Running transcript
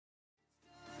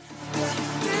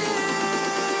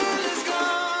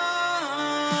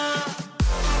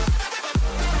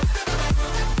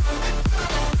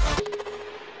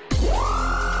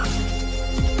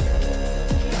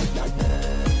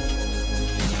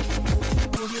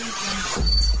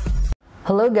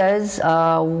Hello guys,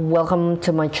 welcome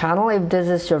to my channel. If this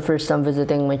is your first time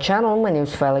visiting my channel, my name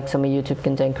is Felix. I'm a YouTube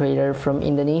content creator from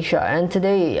Indonesia, and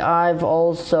today I've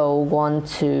also want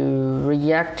to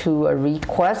react to a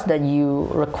request that you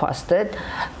requested.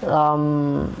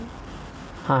 React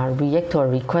to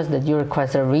a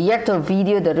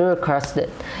video that you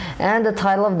requested, and the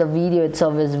title of the video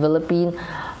itself is Philippine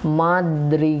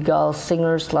Madrigal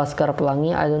singers Laskar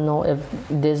Pelangi. I don't know if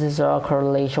this is a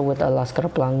correlation with a Laskar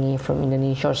Pelangi from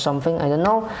Indonesia or something, I don't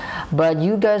know, but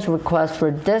you guys request for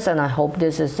this and I hope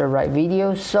this is the right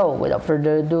video. So without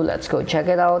further ado, let's go check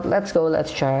it out. Let's go,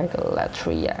 let's check, let's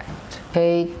react.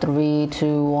 Okay, 3,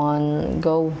 2, 1,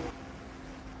 go.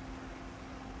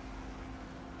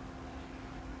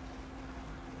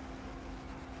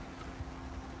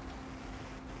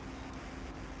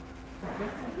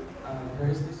 There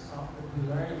is this song that we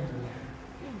learned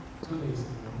 2 days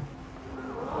ago.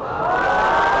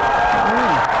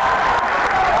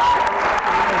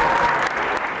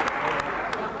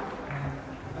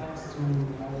 Thanks to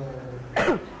our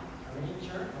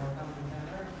arranger, our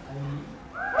commentator,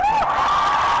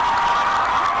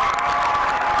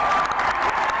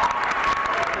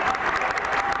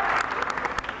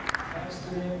 thanks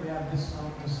to him, we have this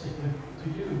song to sing to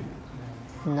you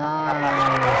tonight.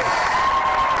 Nice.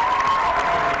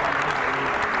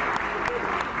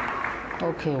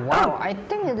 Okay, wow, I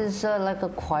think it is like a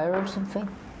choir or something.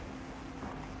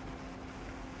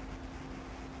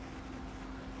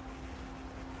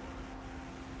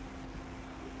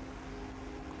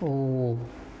 Oh.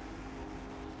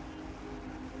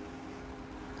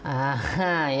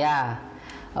 Yeah.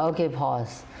 Okay,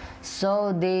 pause.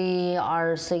 So they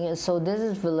are singing, so this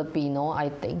is Filipino, I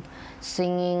think,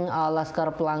 singing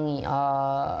Laskar Pelangi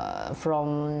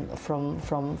from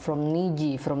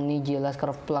Niji,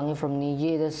 Laskar Pelangi from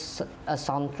Niji. It is a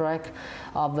soundtrack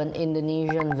of an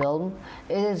Indonesian film.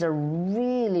 It is a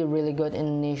really good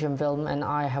Indonesian film, and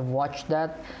I have watched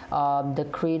that. The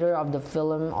creator of the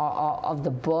film, of the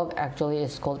book, actually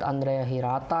is called Andrea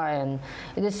Hirata, and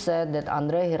it is said that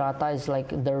Andrea Hirata is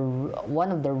like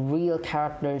one of the real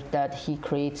characters that he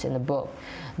creates in the book.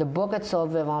 The book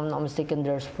itself, if I'm not mistaken,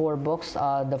 there's 4 books.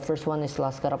 The first one is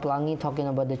Laskar Pelangi, talking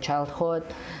about the childhood.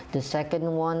 The second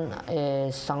one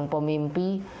is Sang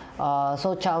Pemimpi.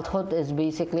 So childhood is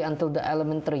basically until the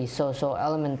elementary, so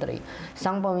elementary.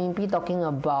 Sang Pemimpi talking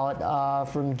about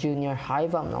from junior high,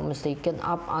 if I'm not mistaken,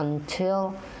 up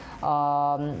until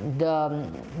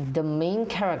the main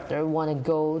character want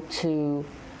to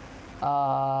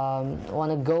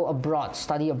go abroad,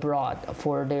 study abroad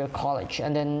for their college.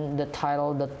 And then the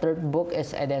title, the third book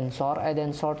is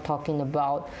Edensor, talking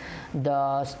about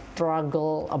the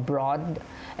struggle abroad.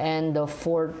 And the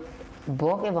fourth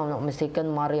book, if I'm not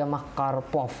mistaken, Maria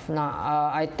Makarpov. Now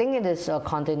I think it is a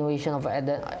continuation of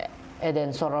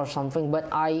Edensor or something, but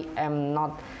I am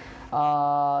not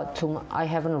I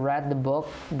haven't read the book,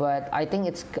 but I think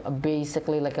it's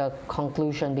basically like a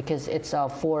conclusion, because it's a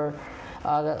 4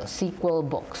 sequel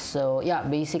books. So yeah,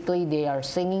 basically they are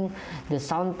singing the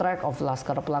soundtrack of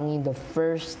Laskar Pelangi, the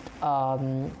first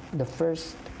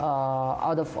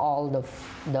out of all the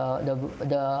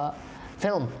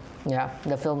film, yeah,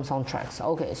 the film soundtracks.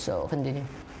 Okay, so continue.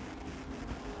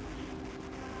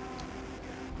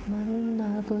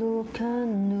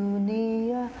 Menaklukkan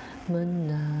dunia,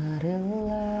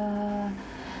 menarilah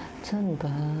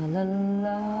tanpa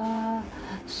lelah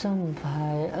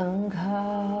sampai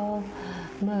engkau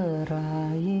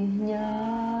meraihnya.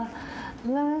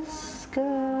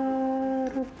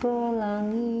 Laskar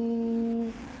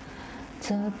Pelangi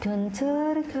takkan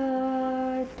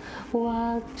terikat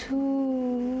waktu,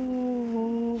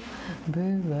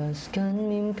 bebaskan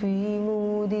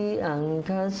mimpimu di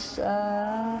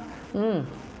angkasa.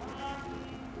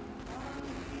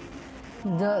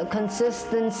 The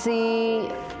consistency,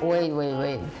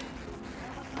 wait,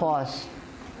 pause.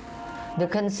 The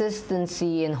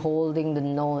consistency in holding the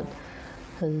note,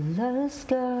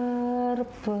 Laskar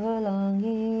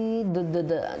Pelangi, the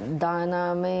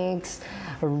dynamics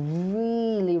are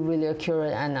really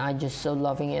accurate, and I just so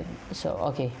loving it. So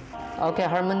okay,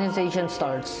 harmonization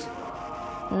starts.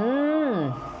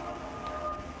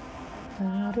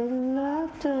 Marilah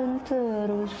dan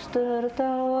terus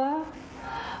tertawa,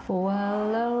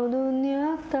 walau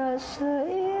dunia tak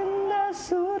seindah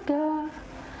surga.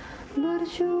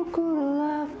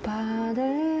 Bersyukurlah pada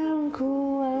yang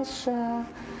kuasa,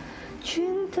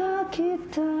 cinta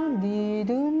kita di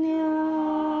dunia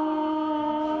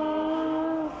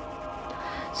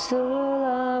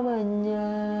selamanya.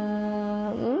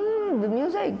 The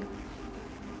music.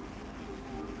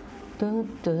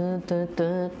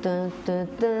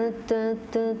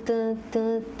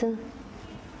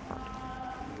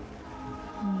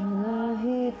 Bila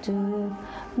hidup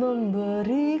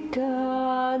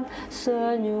memberikan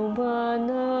senyuman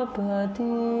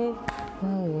abadi,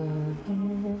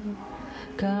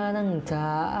 kadang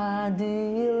tak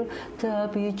adil,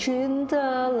 tapi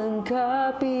cinta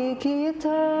lengkapi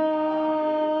kita.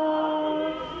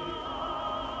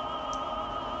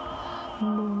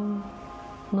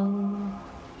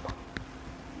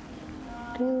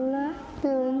 Marilah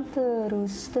dan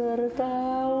terus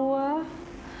tertawa,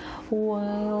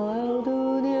 walau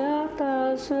dunia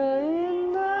tak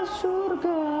seindah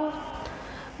surga.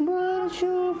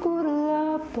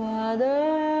 Bersyukurlah pada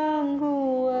yang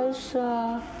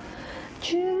kuasa,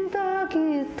 cinta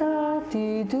kita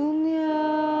di dunia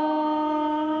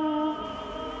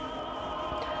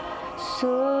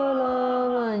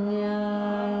selamanya.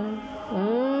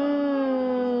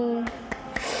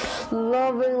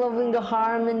 Loving the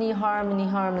harmony.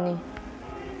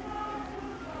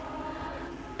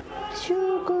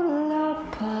 Bersyukurlah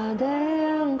pada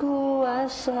yang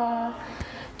kuasa,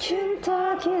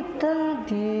 cinta kita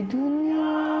di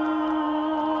dunia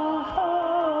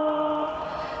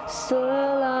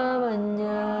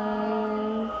selamanya.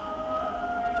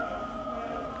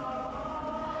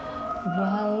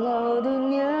 Walau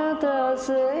dunia tak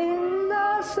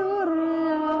seindah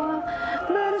surya,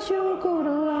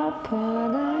 bersyukurlah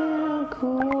pada yang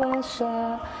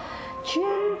kuasa,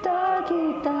 cinta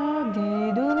kita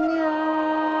di dunia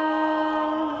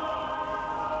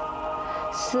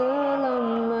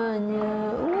selamanya.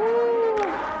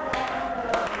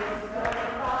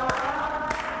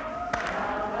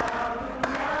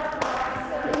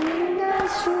 Indah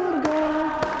surga,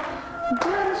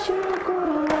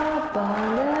 bersyukurlah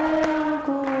pada yang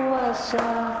kuasa,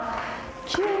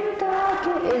 cinta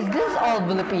kita. Is this all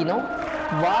Filipino?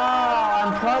 Wow,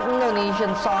 I'm proud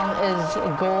Indonesian song is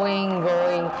going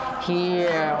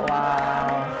here.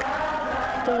 Wow.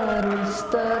 Terus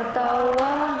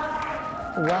tertawa,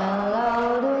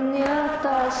 walau dunia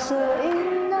tak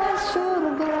seindah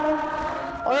surga.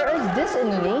 Or is this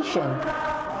Indonesian?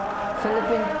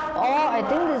 Philippine. Oh, I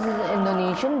think this is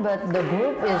Indonesian, but the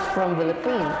group is from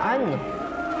Philippines. I don't know.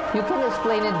 You can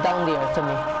explain it down there to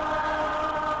me.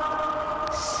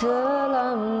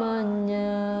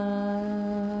 Selamanya.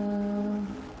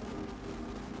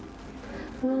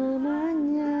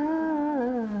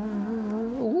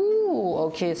 Ooh,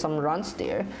 okay, some runs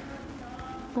there.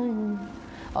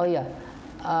 Oh yeah,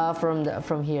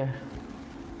 from here.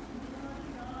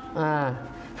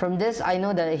 From this, I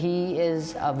know that he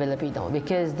is a Filipino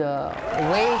because the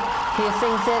way he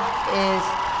sings it is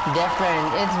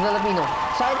different. It's Filipino.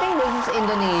 So I think this is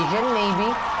Indonesian maybe,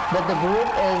 but the group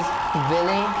is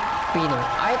Filipino.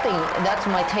 I think that's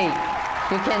my take.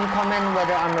 You can comment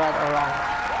whether I'm right or wrong.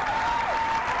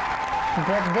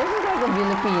 But this is like a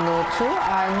Filipino too,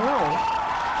 I know.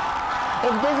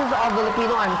 If this is all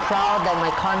Filipino, I'm proud that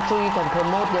my country can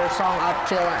promote their song up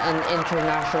till an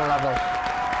international level.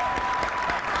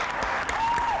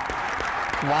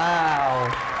 Wow.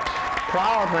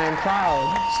 Proud, man,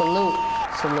 proud. Salute.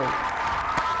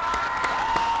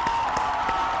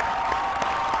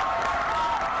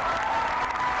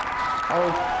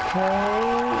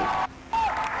 Okay.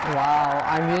 Wow,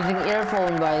 I'm using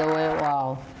earphone by the way.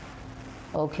 Wow.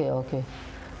 Okay.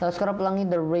 Laskar Pelangi,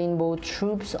 The Rainbow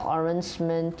Troops,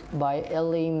 arrangement by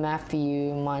L.A.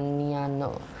 Matthew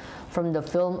Maniano. From the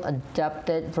film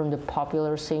adapted from the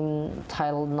popular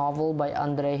same-titled novel by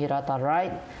Andre Hirata,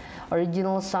 right?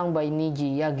 Original song by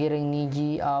Niji. Yeah, Giring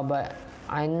Niji. But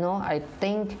I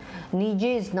think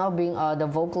Niji is now being the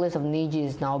vocalist of Niji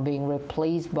is now being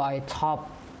replaced by top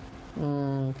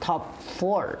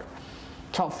four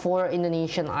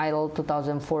Indonesian Idol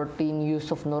 2014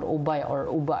 Yusuf Nur Ubay or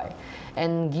Ubay,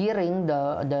 and Giring,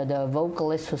 the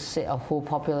vocalist who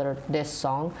popular this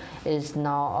song, is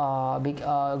now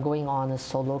going on a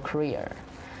solo career.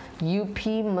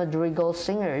 UP Madrigal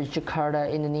singer, Jakarta,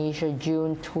 Indonesia,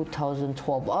 June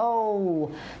 2012.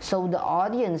 Oh, so the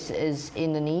audience is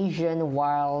Indonesian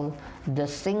while the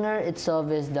singer itself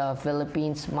is the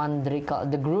Philippines Madrigal.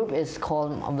 The group is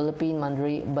called Philippine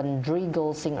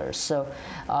Madrigal Singers. So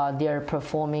they are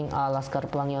performing Laskar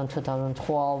Pelangi on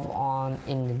 2012 on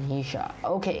Indonesia.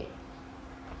 Okay.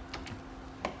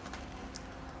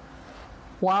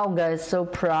 Wow, guys, so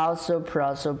proud, so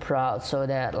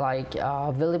that like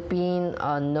Philippines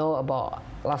know about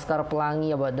Laskar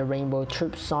Pelangi, about the Rainbow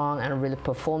Troop song, and really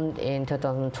performed in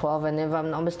 2012. And if I'm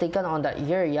not mistaken, on that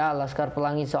year, yeah, Laskar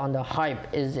Pelangi is on the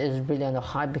hype, is really on the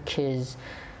hype because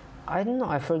I don't know.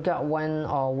 I forgot when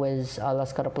was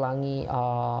Laskar Pelangi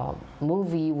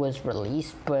movie was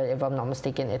released, but if I'm not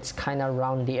mistaken, it's kind of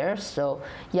around there. So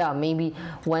yeah, maybe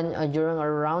when during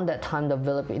around that time,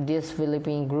 this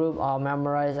Philippine group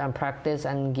memorize and practice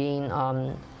and gain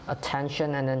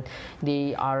attention, and then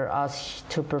they are asked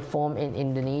to perform in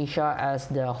Indonesia as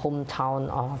the hometown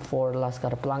for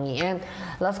Laskar Pelangi. And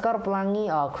Laskar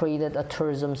Pelangi created a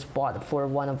tourism spot for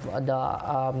one of the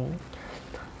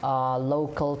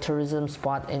local tourism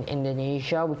spot in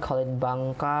Indonesia. We call it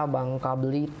Bangka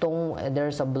Belitung.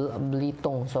 There's a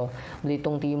Belitung, so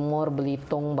Belitung Timur,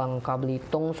 Belitung, Bangka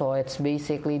Belitung. So it's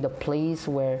basically the place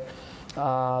where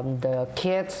the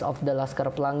kids of the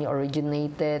Laskar Pelangi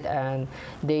originated, and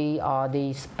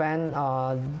they spent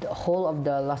the whole of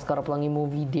the Laskar Pelangi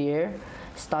movie there,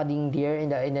 studying there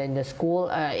in the school.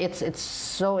 It's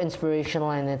so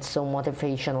inspirational and it's so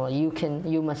motivational.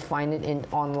 You must find it in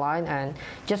online and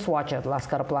just watch it,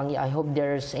 Laskar Pelangi. I hope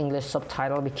there's English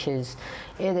subtitle because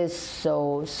it is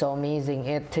so amazing.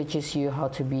 It teaches you how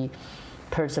to be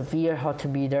persevere, how to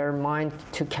be determined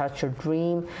to catch your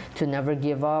dream, to never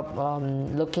give up.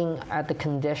 Looking at the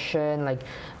condition, like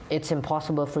it's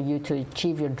impossible for you to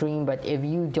achieve your dream, but if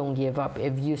you don't give up,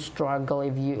 if you struggle,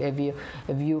 if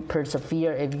you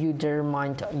persevere, if you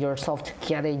determine yourself to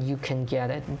get it, you can get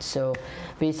it. So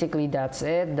basically that's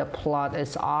it. The plot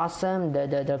is awesome,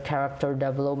 the character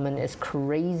development is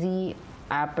crazy,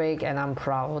 epic, and I'm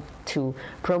proud to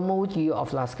promote you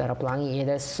of Laskar Pelangi. It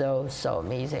is so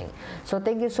amazing. So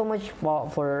thank you so much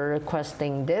for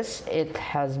requesting this. It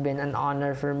has been an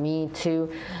honor for me to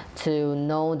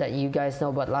know that you guys know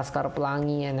about Laskar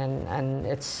Pelangi, and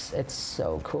it's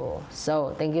so cool.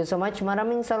 So thank you so much.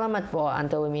 Maraming salamat po.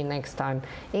 Until we meet next time.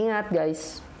 Ingat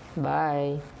guys.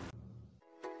 Bye.